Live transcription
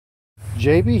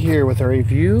JB here with a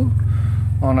review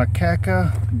on a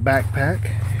KAKA backpack.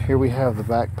 Here we have the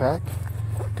backpack.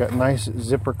 Got nice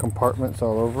zipper compartments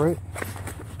all over it.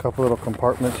 A couple little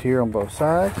compartments here on both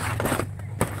sides.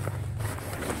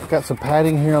 Got some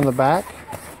padding here on the back.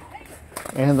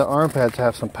 And the arm pads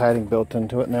have some padding built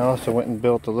into it. And I also went and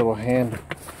built a little handle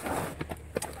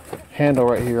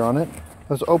right here on it.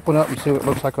 Let's open up and see what it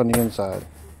looks like on the inside.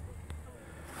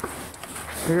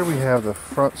 Here we have the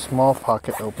front small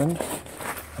pocket opened.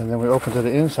 And then we open to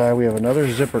the inside, we have another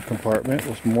zipper compartment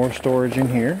with more storage in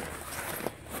here.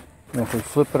 And if we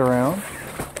flip it around,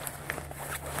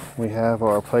 we have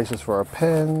our places for our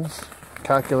pens,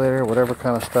 calculator, whatever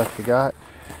kind of stuff you got.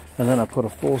 And then I put a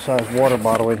full-size water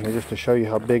bottle in here just to show you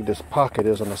how big this pocket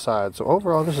is on the side. So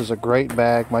overall, this is a great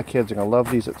bag. My kids are going to love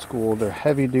these at school. They're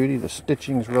heavy duty. The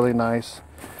stitching's really nice.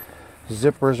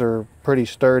 Zippers are pretty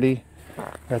sturdy.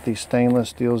 Got these stainless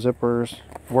steel zippers.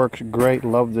 Works great.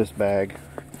 Love this bag.